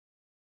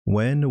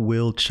When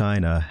will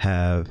China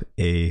have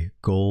a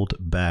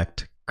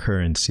gold-backed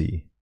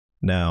currency?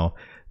 Now,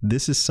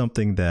 this is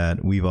something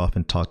that we've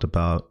often talked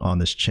about on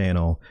this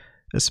channel,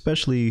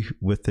 especially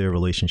with their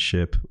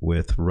relationship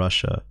with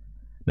Russia.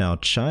 Now,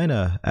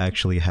 China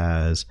actually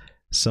has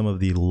some of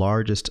the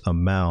largest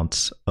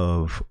amounts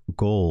of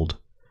gold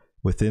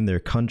within their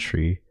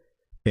country,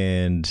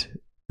 and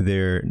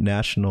their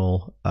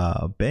national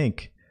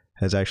bank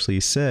has actually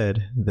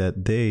said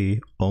that they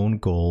own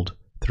gold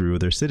through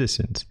their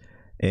citizens.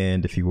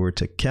 And if you were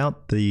to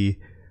count the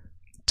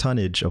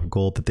tonnage of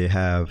gold that they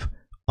have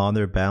on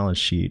their balance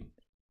sheet,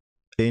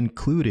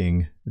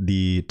 including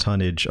the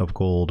tonnage of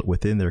gold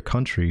within their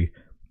country,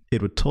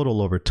 it would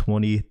total over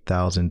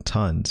 20,000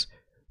 tons,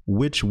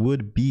 which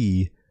would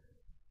be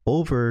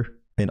over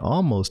and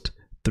almost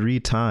three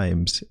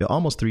times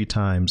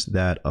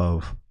that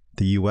of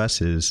the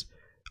US's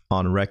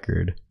on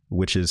record,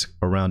 which is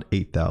around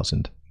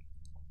 8,000.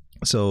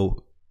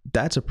 So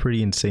that's a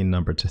pretty insane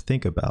number to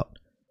think about.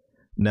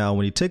 Now,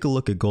 when you take a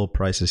look at gold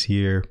prices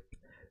here,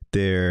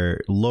 they're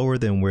lower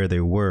than where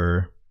they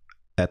were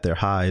at their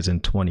highs in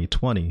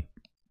 2020.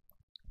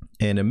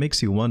 And it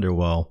makes you wonder,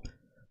 well,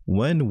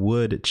 when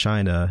would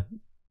China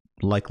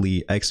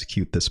likely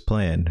execute this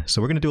plan?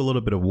 So we're going to do a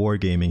little bit of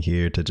wargaming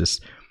here to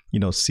just,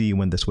 see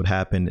when this would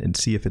happen and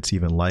see if it's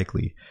even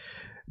likely.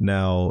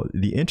 Now,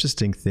 the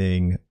interesting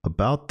thing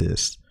about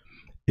this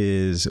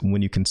is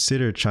when you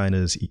consider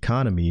China's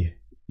economy,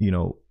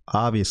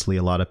 obviously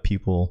a lot of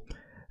people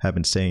have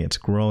been saying it's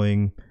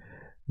growing.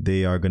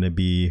 They are going to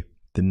be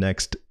the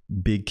next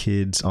big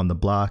kids on the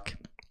block.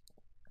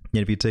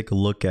 And if you take a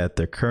look at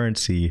their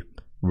currency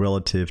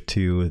relative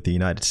to the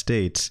United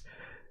States,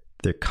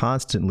 they're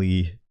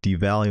constantly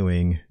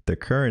devaluing their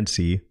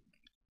currency.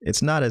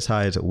 It's not as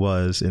high as it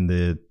was in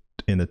the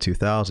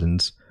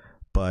 2000s,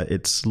 but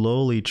it's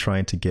slowly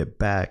trying to get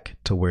back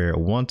to where it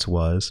once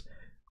was.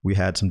 We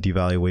had some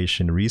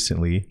devaluation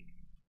recently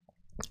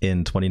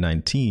in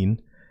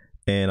 2019,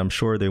 and I'm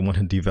sure they want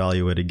to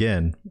devalue it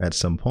again at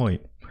some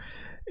point.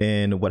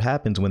 And what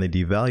happens when they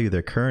devalue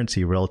their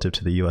currency relative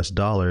to the US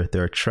dollar,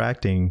 they're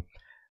attracting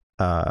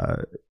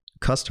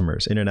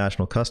customers,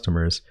 international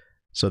customers,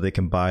 so they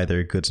can buy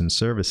their goods and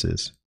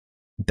services.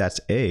 That's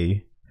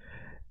A.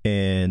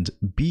 And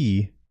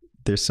B,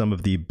 they're some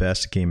of the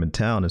best game in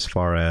town as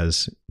far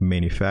as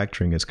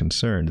manufacturing is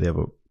concerned. They have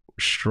a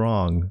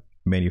strong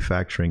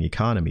manufacturing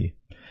economy.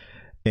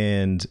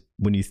 And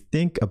when you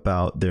think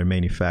about their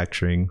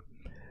manufacturing,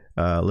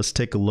 let's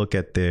take a look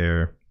at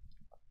their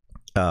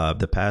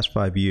the past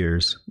 5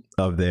 years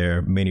of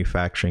their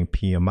manufacturing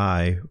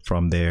PMI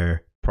from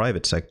their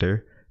private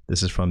sector.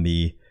 This is from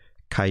the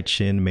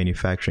Caixin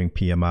Manufacturing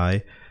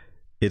PMI.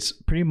 It's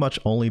pretty much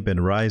only been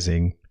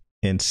rising,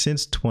 and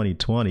since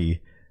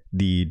 2020,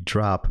 the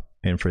drop,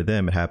 and for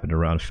them it happened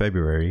around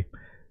February.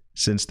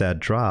 Since that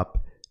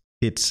drop,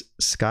 it's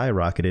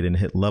skyrocketed and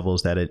hit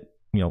levels that it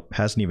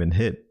hasn't even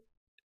hit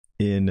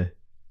in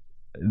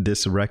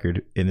this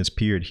record in this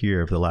period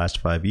here of the last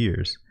 5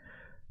 years.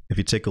 If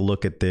you take a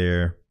look at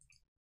their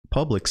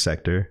public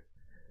sector,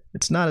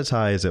 it's not as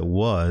high as it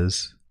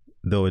was,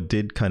 though it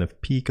did kind of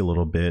peak a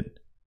little bit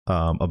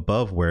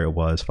above where it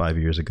was 5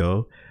 years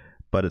ago,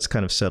 but it's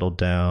kind of settled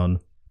down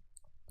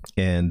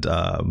and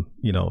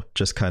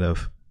just kind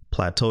of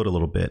plateaued a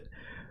little bit.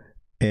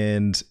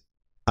 And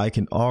I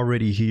can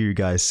already hear you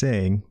guys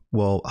saying,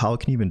 well, how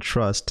can you even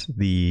trust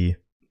the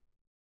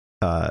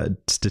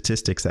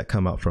statistics that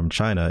come out from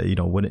China?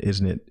 When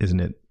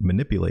isn't it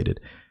manipulated?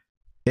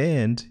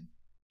 And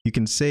you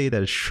can say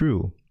that it's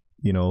true.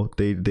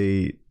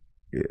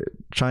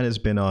 China's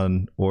been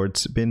on, or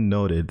it's been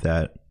noted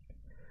that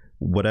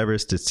whatever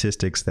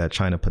statistics that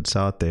China puts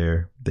out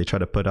there, they try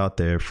to put out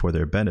there for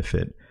their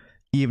benefit,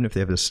 even if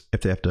they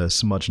have to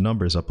smudge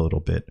numbers up a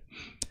little bit.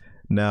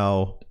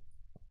 Now,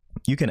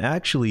 you can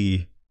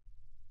actually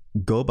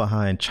go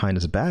behind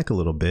China's back a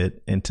little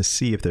bit and to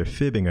see if they're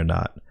fibbing or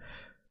not.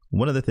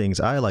 One of the things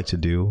I like to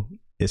do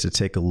is to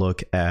take a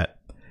look at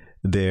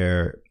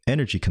their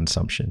energy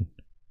consumption.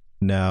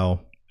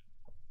 Now,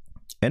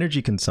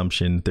 energy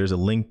consumption, there's a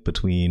link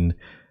between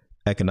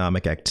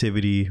economic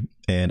activity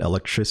and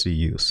electricity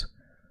use.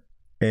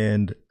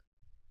 And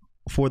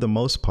for the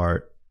most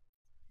part,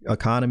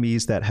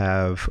 economies that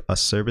have a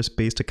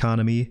service-based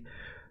economy,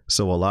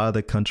 so a lot of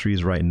the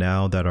countries right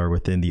now that are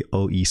within the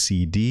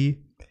OECD,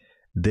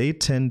 they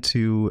tend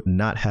to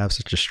not have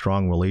such a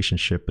strong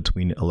relationship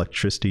between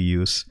electricity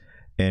use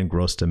and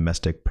gross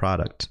domestic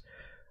product.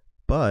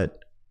 But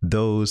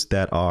those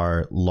that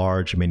are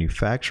large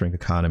manufacturing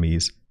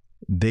economies,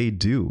 they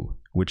do,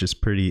 which is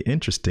pretty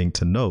interesting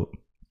to note.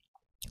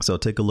 So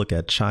take a look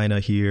at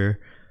China here,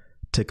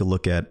 take a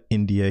look at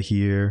India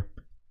here,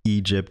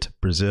 Egypt,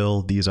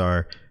 Brazil. These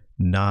are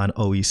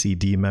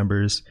non-OECD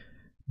members.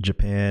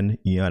 Japan,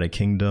 United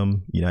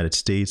Kingdom, United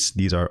States,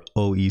 these are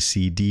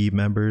OECD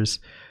members.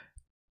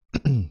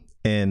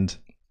 And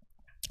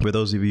for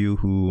those of you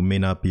who may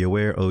not be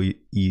aware,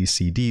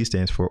 OECD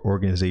stands for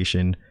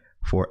Organization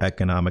for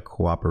Economic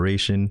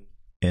Cooperation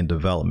and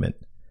Development.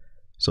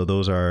 So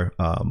those are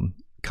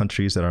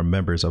countries that are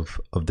members of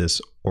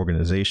this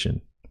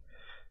organization.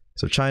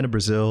 So China,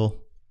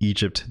 Brazil,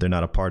 Egypt, they're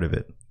not a part of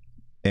it.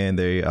 And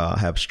they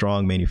have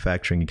strong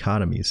manufacturing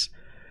economies.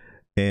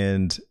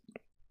 And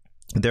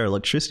their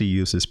electricity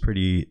use is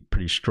pretty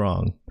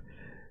strong.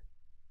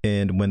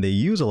 And when they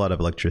use a lot of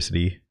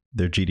electricity,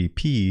 their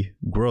GDP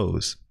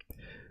grows.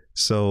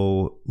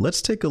 So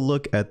let's take a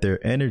look at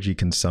their energy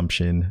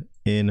consumption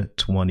in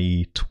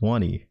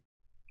 2020.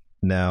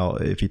 Now,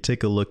 if you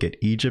take a look at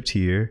Egypt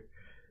here,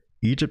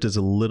 Egypt is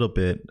a little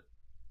bit,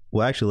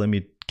 well, actually, let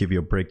me give you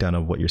a breakdown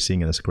of what you're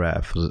seeing in this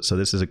graph. So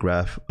this is a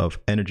graph of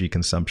energy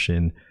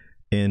consumption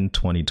in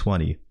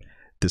 2020.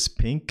 This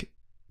pink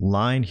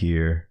line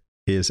here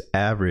is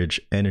average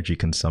energy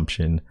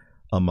consumption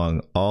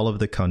among all of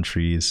the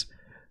countries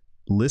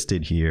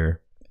listed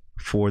here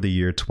for the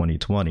year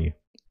 2020.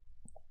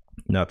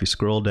 Now, if you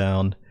scroll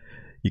down,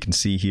 you can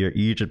see here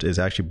Egypt is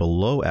actually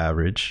below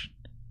average.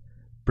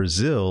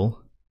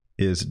 Brazil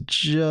is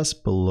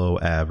just below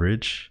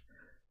average.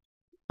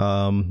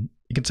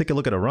 You can take a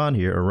look at Iran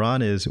here.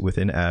 Iran is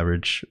within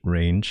average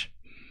range.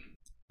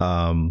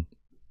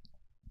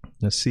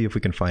 Let's see if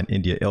we can find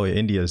India. Oh yeah,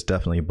 India is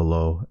definitely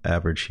below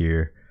average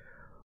here.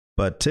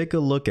 But take a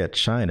look at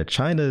China.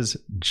 China's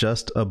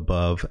just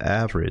above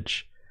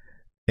average.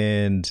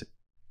 And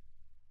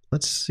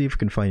let's see if we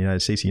can find the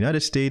United States. The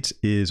United States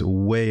is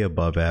way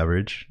above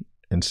average,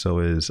 and so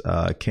is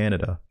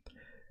Canada.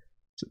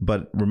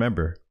 But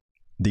remember,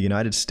 the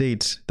United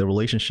States, the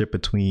relationship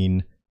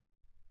between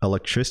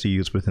electricity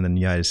use within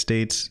the United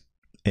States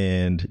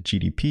and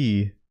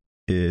GDP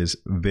is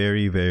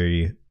very,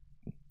 very,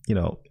 you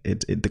know,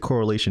 the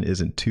correlation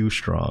isn't too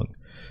strong.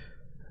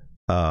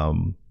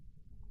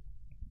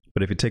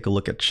 But if you take a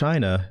look at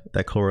China,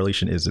 that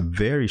correlation is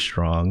very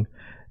strong,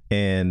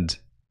 and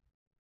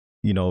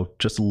you know,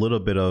 just a little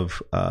bit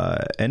of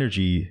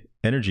energy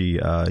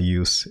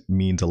use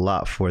means a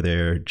lot for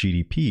their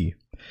GDP.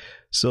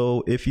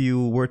 So if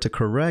you were to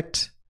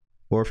correct,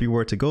 or if you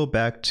were to go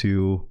back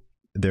to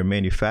their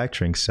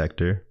manufacturing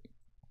sector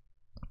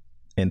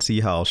and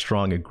see how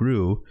strong it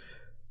grew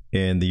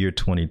in the year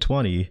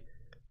 2020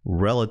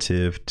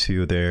 relative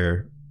to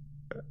their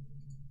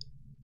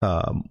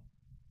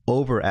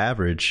over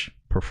average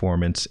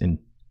performance in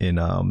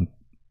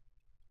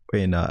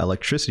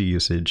electricity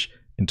usage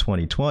in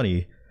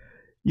 2020,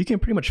 you can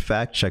pretty much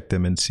fact check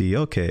them and see,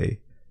 okay,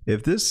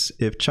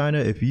 if China,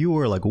 if you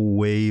were like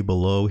way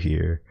below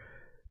here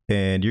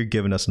and you're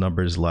giving us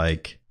numbers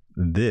like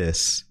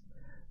this,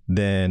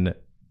 then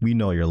we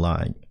know you're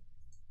lying.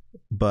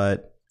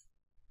 But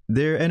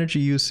their energy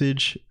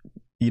usage,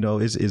 you know,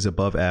 is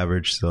above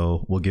average,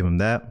 so we'll give them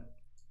that.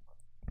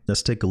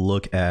 Let's take a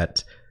look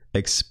at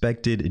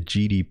expected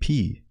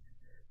GDP.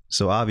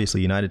 So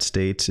obviously United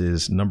States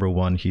is number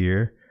one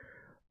here.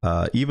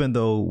 Even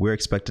though we're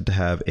expected to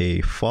have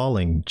a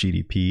falling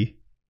GDP,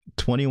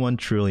 21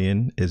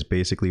 trillion is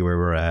basically where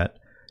we're at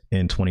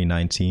in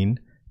 2019,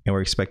 and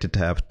we're expected to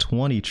have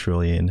 20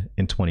 trillion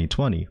in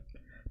 2020.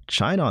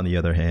 China, on the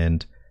other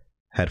hand,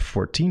 had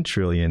 14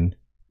 trillion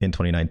in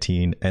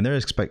 2019, and they're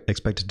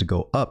expected to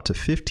go up to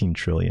 15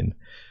 trillion.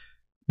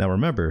 Now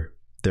remember,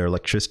 their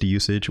electricity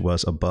usage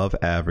was above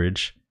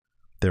average.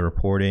 They're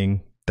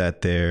reporting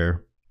that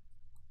their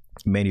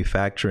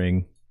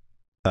manufacturing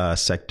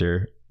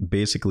sector,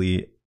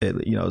 basically,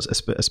 you know,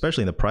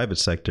 especially in the private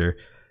sector,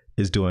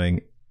 is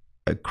doing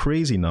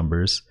crazy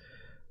numbers.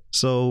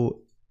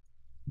 So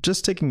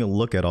just taking a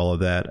look at all of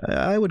that,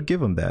 I would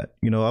give them that.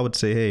 You know, I would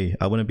say, hey,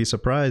 I wouldn't be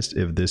surprised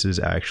if this is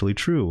actually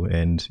true.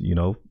 And, you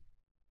know,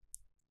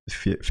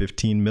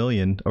 15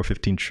 million or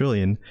 15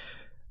 trillion,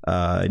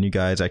 and you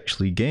guys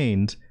actually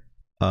gained,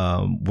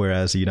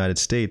 whereas the United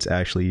States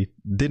actually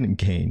didn't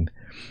gain.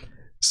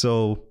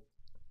 So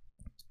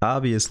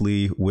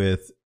obviously,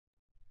 with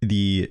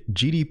the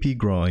GDP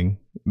growing,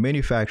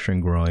 manufacturing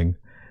growing,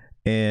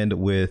 and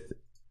with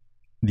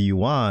the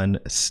yuan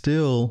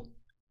still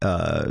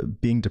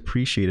being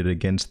depreciated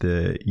against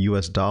the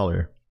US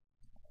dollar,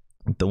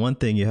 the one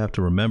thing you have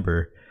to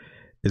remember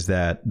is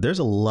that there's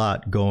a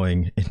lot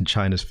going in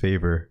China's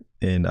favor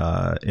in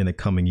the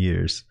coming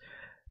years,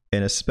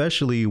 and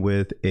especially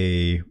with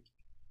a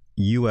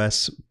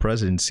US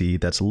presidency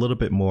that's a little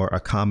bit more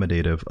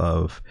accommodative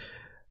of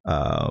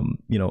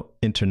you know,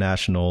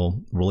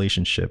 international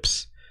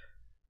relationships.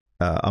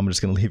 I'm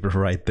just going to leave it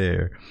right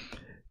there.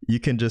 You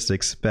can just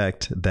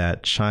expect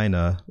that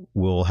China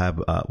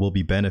will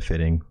be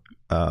benefiting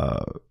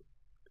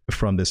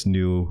from this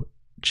new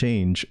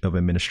change of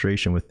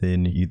administration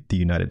within the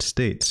United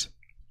States.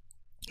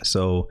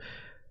 So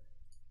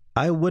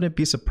I wouldn't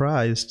be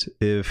surprised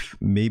if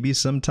maybe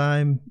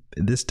sometime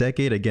this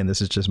decade, again,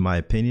 this is just my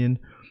opinion,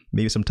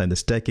 maybe sometime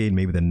this decade,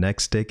 maybe the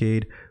next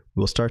decade,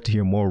 we'll start to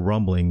hear more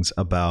rumblings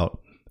about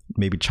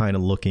maybe China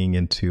looking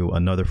into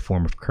another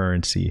form of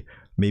currency,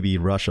 maybe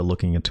Russia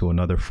looking into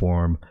another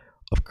form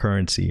of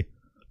currency.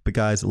 But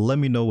guys, let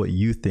me know what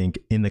you think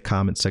in the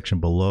comment section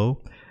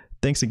below.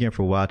 Thanks again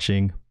for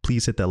watching.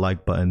 Please hit that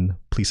like button.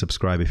 Please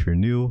subscribe if you're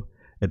new.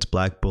 It's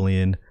Black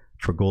Bullion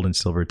for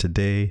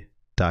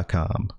goldandsilvertoday.com.